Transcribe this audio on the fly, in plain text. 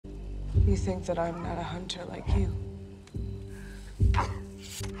You think that I'm not a hunter like you.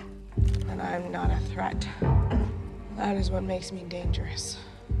 And I'm not a threat. That is what makes me dangerous.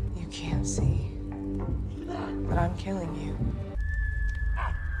 You can't see, but I'm killing you.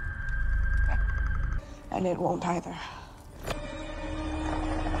 And it won't either.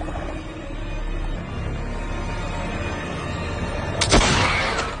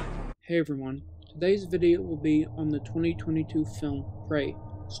 Hey everyone, today's video will be on the 2022 film Prey,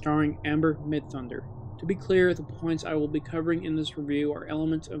 starring Amber Midthunder. To be clear, the points I will be covering in this review are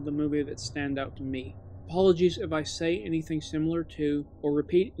elements of the movie that stand out to me. Apologies if I say anything similar to, or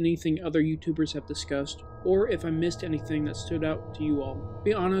repeat anything other YouTubers have discussed, or if I missed anything that stood out to you all. To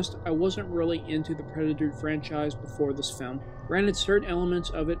be honest, I wasn't really into the Predator franchise before this film. Granted, certain elements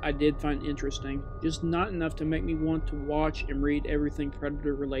of it I did find interesting, just not enough to make me want to watch and read everything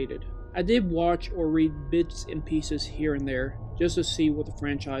Predator related. I did watch or read bits and pieces here and there, just to see what the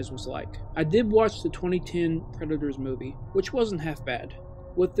franchise was like. I did watch the 2010 Predators movie, which wasn't half bad.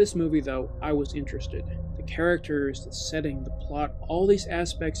 With this movie though, I was interested. The characters, the setting, the plot, all these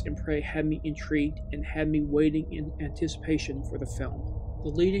aspects in Prey had me intrigued and had me waiting in anticipation for the film. The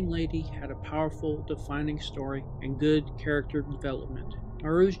leading lady had a powerful, defining story and good character development.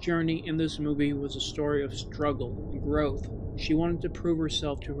 Naru's journey in this movie was a story of struggle and growth. She wanted to prove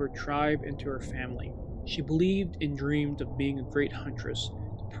herself to her tribe and to her family. She believed and dreamed of being a great huntress,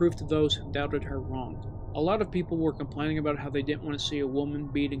 to prove to those who doubted her wrong. A lot of people were complaining about how they didn't want to see a woman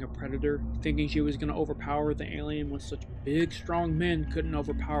beating a predator, thinking she was going to overpower the alien when such big, strong men couldn't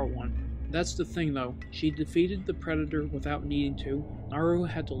overpower one. That's the thing though, she defeated the predator without needing to. Naru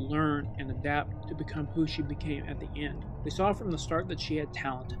had to learn and adapt to become who she became at the end. We saw from the start that she had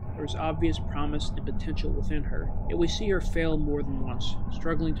talent. There was obvious promise and potential within her, yet we see her fail more than once,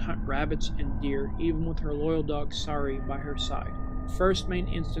 struggling to hunt rabbits and deer even with her loyal dog Sari by her side. The first main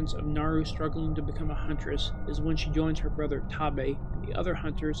instance of Naru struggling to become a huntress is when she joins her brother Tabe and the other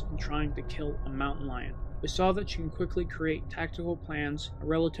hunters in trying to kill a mountain lion. We saw that she can quickly create tactical plans in a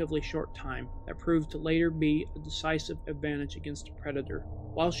relatively short time that proved to later be a decisive advantage against a predator.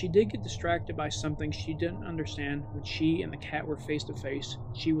 While she did get distracted by something she didn't understand when she and the cat were face to face,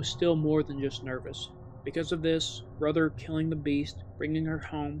 she was still more than just nervous. Because of this, brother killing the beast, bringing her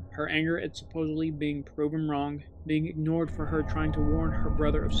home, her anger at supposedly being proven wrong, being ignored for her trying to warn her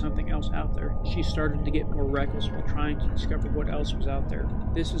brother of something else out there, she started to get more reckless while trying to discover what else was out there.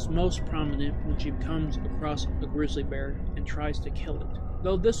 This is most prominent when she comes across a grizzly bear and tries to kill it.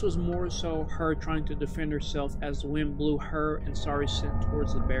 Though this was more so her trying to defend herself as the wind blew her and Sari's scent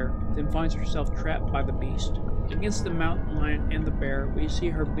towards the bear, then finds herself trapped by the beast. Against the mountain lion and the bear, we see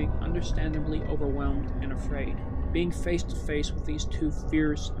her being understandably overwhelmed and afraid. Being face to face with these two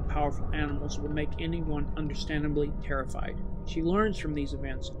fierce and powerful animals would make anyone understandably terrified. She learns from these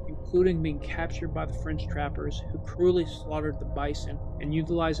events, including being captured by the French trappers who cruelly slaughtered the bison and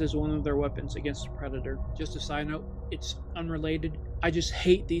utilized as one of their weapons against the predator. Just a side note, it's unrelated. I just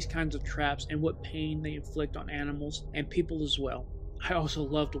hate these kinds of traps and what pain they inflict on animals and people as well. I also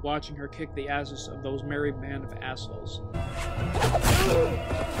loved watching her kick the asses of those merry band of assholes.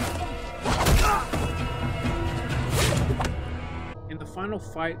 In the final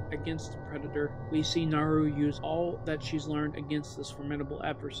fight against the predator, we see Naru use all that she's learned against this formidable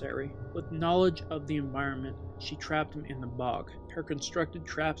adversary. With knowledge of the environment, she trapped him in the bog. Her constructed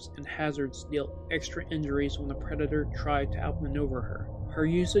traps and hazards dealt extra injuries when the predator tried to outmaneuver her. Her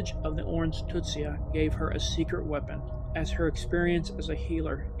usage of the orange tutsia gave her a secret weapon, as her experience as a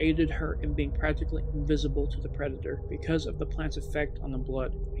healer aided her in being practically invisible to the predator because of the plant's effect on the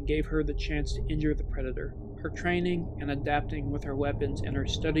blood, and gave her the chance to injure the predator. Her training and adapting with her weapons and her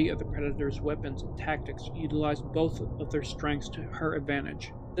study of the predator's weapons and tactics utilized both of their strengths to her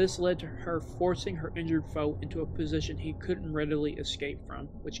advantage. This led to her forcing her injured foe into a position he couldn't readily escape from,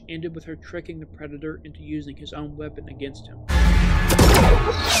 which ended with her tricking the predator into using his own weapon against him.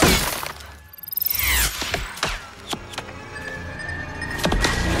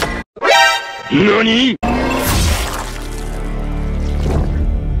 NANI?!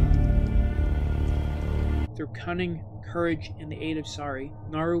 Through cunning, courage, and the aid of Sari,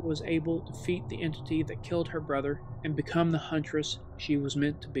 Naru was able to defeat the entity that killed her brother and become the huntress she was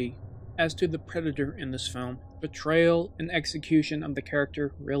meant to be. As to the predator in this film, portrayal and execution of the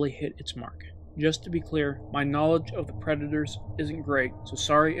character really hit its mark. Just to be clear, my knowledge of the predators isn't great, so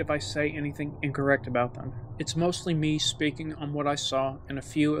sorry if I say anything incorrect about them. It's mostly me speaking on what I saw and a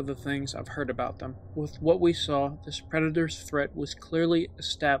few of the things I've heard about them. With what we saw, this predator's threat was clearly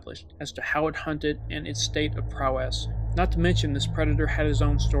established as to how it hunted and its state of prowess. Not to mention this predator had his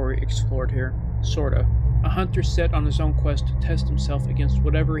own story explored here, sorta. a hunter set on his own quest to test himself against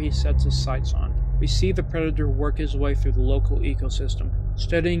whatever he sets his sights on. We see the predator work his way through the local ecosystem,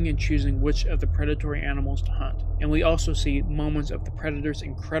 studying and choosing which of the predatory animals to hunt. And we also see moments of the predator's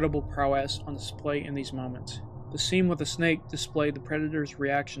incredible prowess on display in these moments. The scene with the snake displayed the predator's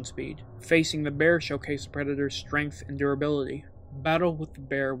reaction speed. Facing the bear showcased the predator's strength and durability. Battle with the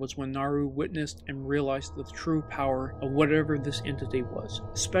bear was when Naru witnessed and realized the true power of whatever this entity was,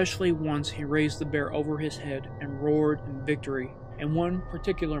 especially once he raised the bear over his head and roared in victory in one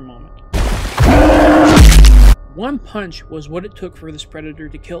particular moment. One punch was what it took for this predator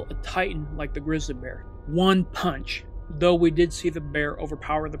to kill a titan like the grizzly bear. One punch. Though we did see the bear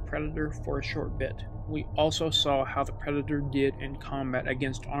overpower the predator for a short bit. We also saw how the predator did in combat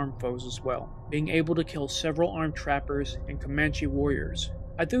against armed foes as well, being able to kill several armed trappers and Comanche warriors.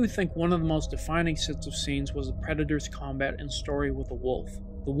 I do think one of the most defining sets of scenes was the predator's combat and story with the wolf.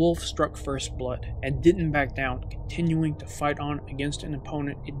 The wolf struck first blood and didn't back down, continuing to fight on against an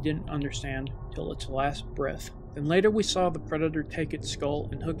opponent it didn't understand till its last breath. Then later we saw the predator take its skull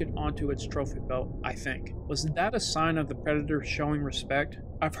and hook it onto its trophy belt, I think. Was that a sign of the predator showing respect?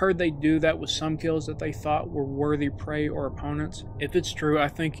 I've heard they do that with some kills that they thought were worthy prey or opponents. If it's true, I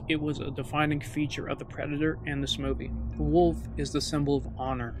think it was a defining feature of the predator and this movie. The wolf is the symbol of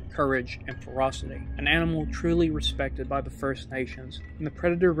honor, courage, and ferocity, an animal truly respected by the First Nations, and the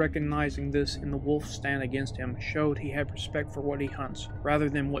predator recognizing this in the wolf's stand against him showed he had respect for what he hunts, rather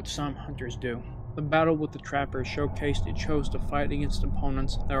than what some hunters do. The battle with the trappers showcased it chose to fight against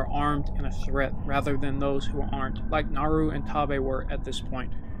opponents that are armed and a threat rather than those who aren't, like Naru and Tabe were at this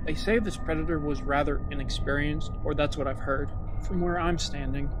point. They say this predator was rather inexperienced, or that's what I've heard. From where I'm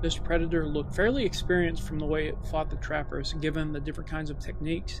standing, this predator looked fairly experienced from the way it fought the trappers, given the different kinds of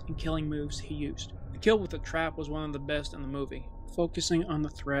techniques and killing moves he used. The kill with the trap was one of the best in the movie. Focusing on the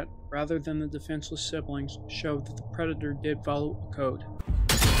threat rather than the defenseless siblings showed that the predator did follow a code.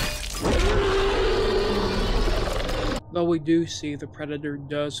 Though we do see the predator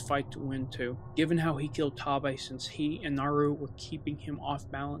does fight to win too, given how he killed Tabe since he and Naru were keeping him off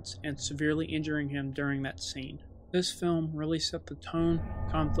balance and severely injuring him during that scene. This film really set the tone,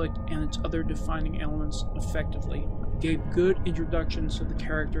 conflict, and its other defining elements effectively, gave good introductions to the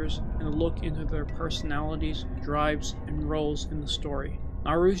characters and a look into their personalities, drives, and roles in the story.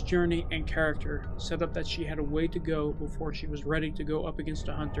 Naru's journey and character set up that she had a way to go before she was ready to go up against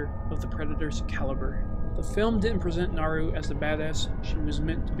a hunter of the predator's caliber. The film didn't present Naru as the badass she was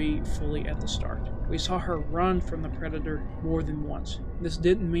meant to be fully at the start. We saw her run from the predator more than once. This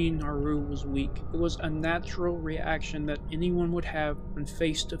didn't mean Naru was weak. It was a natural reaction that anyone would have when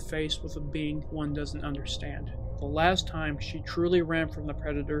face to face with a being one doesn't understand. The last time she truly ran from the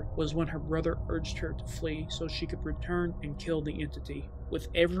predator was when her brother urged her to flee so she could return and kill the entity. With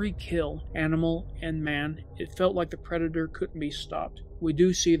every kill, animal and man, it felt like the predator couldn't be stopped. We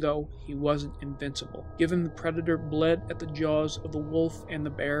do see, though, he wasn't invincible. Given the predator bled at the jaws of the wolf and the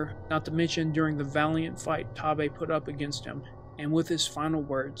bear, not to mention during the valiant fight Tabe put up against him. And with his final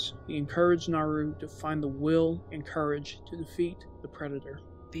words, he encouraged Naru to find the will and courage to defeat the predator.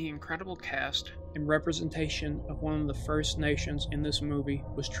 The incredible cast and representation of one of the First Nations in this movie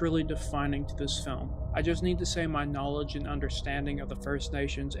was truly defining to this film. I just need to say my knowledge and understanding of the First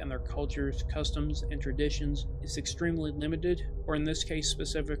Nations and their cultures, customs, and traditions is extremely limited, or in this case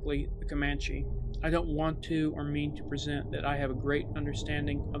specifically, the Comanche. I don't want to or mean to present that I have a great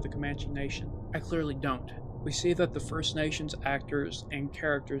understanding of the Comanche Nation. I clearly don't. We see that the First Nations actors and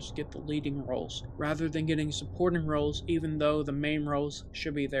characters get the leading roles, rather than getting supporting roles even though the main roles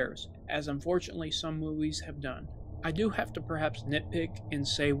should be theirs, as unfortunately some movies have done. I do have to perhaps nitpick and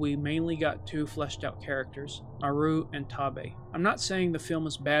say we mainly got two fleshed out characters, Naru and Tabe. I'm not saying the film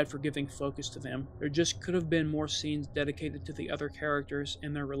is bad for giving focus to them, there just could have been more scenes dedicated to the other characters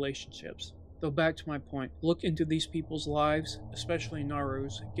and their relationships. Though back to my point, look into these people's lives, especially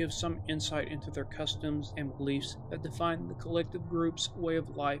Naru's, give some insight into their customs and beliefs that define the collective group's way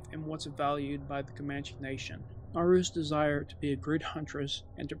of life and what's valued by the Comanche Nation. Naru's desire to be a great huntress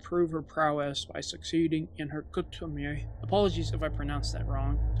and to prove her prowess by succeeding in her coutume, apologies if I pronounced that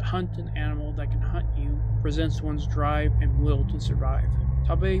wrong, to hunt an animal that can hunt you, presents one's drive and will to survive.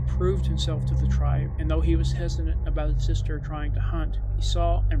 Tabe proved himself to the tribe, and though he was hesitant about his sister trying to hunt, he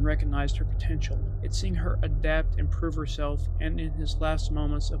saw and recognized her potential. It's seeing her adapt and prove herself, and in his last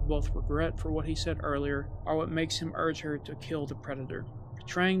moments of both regret for what he said earlier, are what makes him urge her to kill the predator.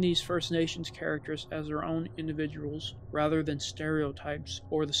 Portraying these First Nations characters as their own individuals, rather than stereotypes,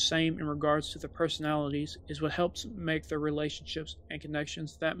 or the same in regards to their personalities, is what helps make their relationships and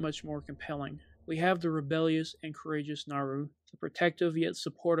connections that much more compelling. We have the rebellious and courageous Naru, the protective yet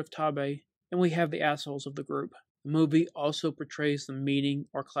supportive Tabe, and we have the assholes of the group. The movie also portrays the meeting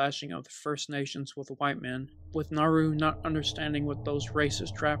or clashing of the First Nations with the white men, with Naru not understanding what those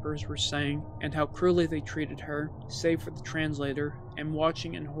racist trappers were saying and how cruelly they treated her, save for the translator, and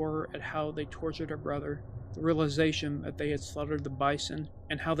watching in horror at how they tortured her brother, the realization that they had slaughtered the bison,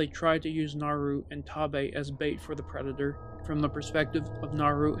 and how they tried to use Naru and Tabe as bait for the predator, from the perspective of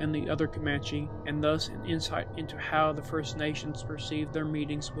Naru and the other Comanche, and thus an insight into how the First Nations perceived their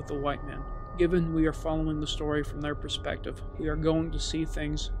meetings with the white men. Given we are following the story from their perspective, we are going to see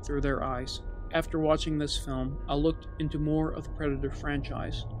things through their eyes. After watching this film, I looked into more of the Predator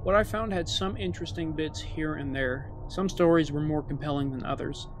franchise. What I found had some interesting bits here and there. Some stories were more compelling than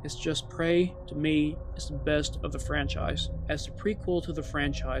others. It's just Prey, to me, is the best of the franchise. As the prequel to the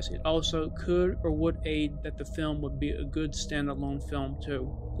franchise, it also could or would aid that the film would be a good standalone film too.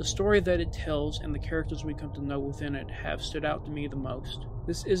 The story that it tells and the characters we come to know within it have stood out to me the most.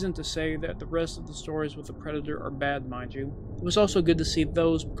 This isn't to say that the rest of the stories with the Predator are bad, mind you. It was also good to see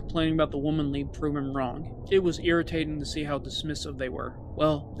those complaining about the woman lead proven wrong. It was irritating to see how dismissive they were.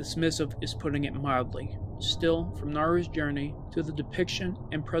 Well, dismissive is putting it mildly. Still, from Naru's journey to the depiction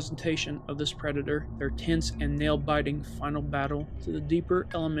and presentation of this predator, their tense and nail-biting final battle, to the deeper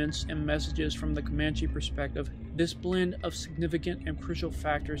elements and messages from the Comanche perspective, this blend of significant and crucial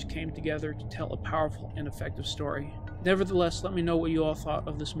factors came together to tell a powerful and effective story. Nevertheless, let me know what you all thought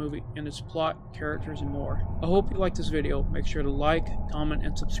of this movie and its plot, characters, and more. I hope you liked this video. Make sure to like, comment,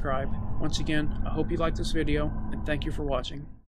 and subscribe. Once again, I hope you liked this video, and thank you for watching.